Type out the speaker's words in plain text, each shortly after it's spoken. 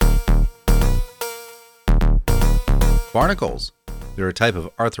Barnacles. They're a type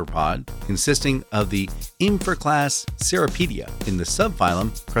of arthropod consisting of the infraclass Ceropedia in the subphylum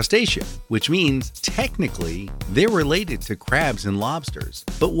Crustacea, which means technically they're related to crabs and lobsters.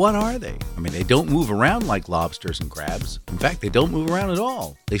 But what are they? I mean, they don't move around like lobsters and crabs. In fact, they don't move around at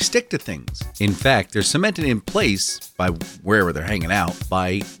all. They stick to things. In fact, they're cemented in place by wherever they're hanging out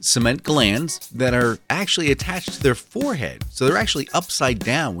by cement glands that are actually attached to their forehead. So they're actually upside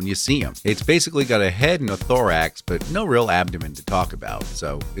down when you see them. It's basically got a head and a thorax, but no real abdomen to talk about.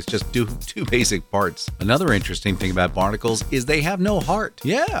 So it's just two basic parts. Another interesting thing about barnacles is they have no heart.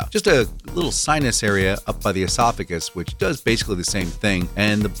 Yeah, just a little sinus area up by the esophagus, which does basically the same thing.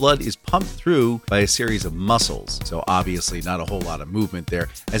 And the blood is pumped through by a series of muscles. So obviously not a whole lot of movement there.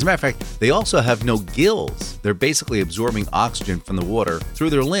 As a matter of fact, they also have no gills. They're basically absorbing oxygen from the water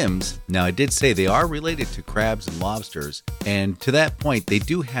through their limbs. Now, I did say they are related to crabs and lobsters. And to that point, they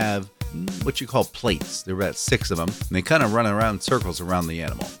do have what you call plates. There are about 6 of them, and they kind of run around circles around the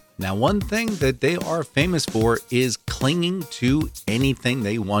animal. Now, one thing that they are famous for is clinging to anything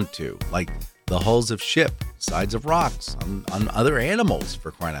they want to, like the hulls of ship, sides of rocks, on other animals,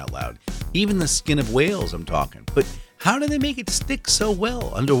 for crying out loud. Even the skin of whales, I'm talking. But how do they make it stick so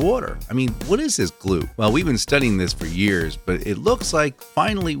well underwater? I mean, what is this glue? Well, we've been studying this for years, but it looks like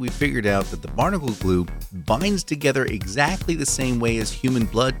finally we figured out that the barnacle glue binds together exactly the same way as human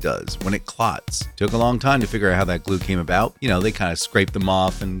blood does when it clots. Took a long time to figure out how that glue came about. You know, they kind of scraped them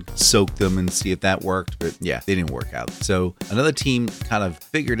off and soaked them and see if that worked, but yeah, they didn't work out. So another team kind of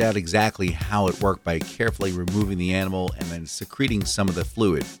figured out exactly how it worked by carefully removing the animal and then secreting some of the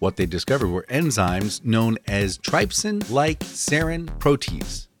fluid. What they discovered were enzymes known as trypsin-like serine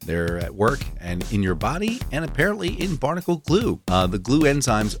protease. They're at work and in your body and apparently in barnacle glue. The glue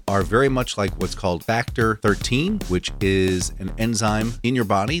enzymes are very much like what's called factor 13, which is an enzyme in your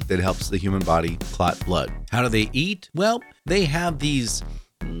body that helps the human body clot blood. How do they eat? Well, they have these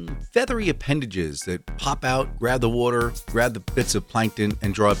feathery appendages that pop out, grab the water, grab the bits of plankton,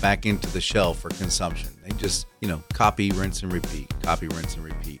 and draw it back into the shell for consumption. They just, copy, rinse, and repeat. Copy, rinse, and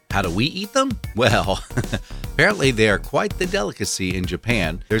repeat. How do we eat them? Well, apparently they are quite the delicacy in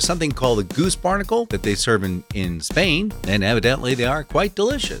Japan. There's something called the goose barnacle that they serve in Spain, and evidently they are quite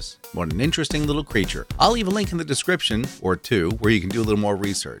delicious. What an interesting little creature. I'll leave a link in the description, or 2, where you can do a little more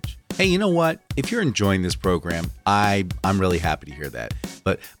research. Hey, you know what? If you're enjoying this program, I'm really happy to hear that.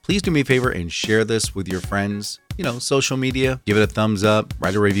 But please do me a favor and share this with your friends. Social media, give it a thumbs up,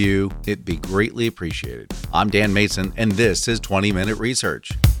 write a review. It'd be greatly appreciated. I'm Dan Mason, and this is 20 Minute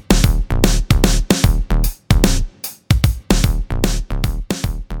Research.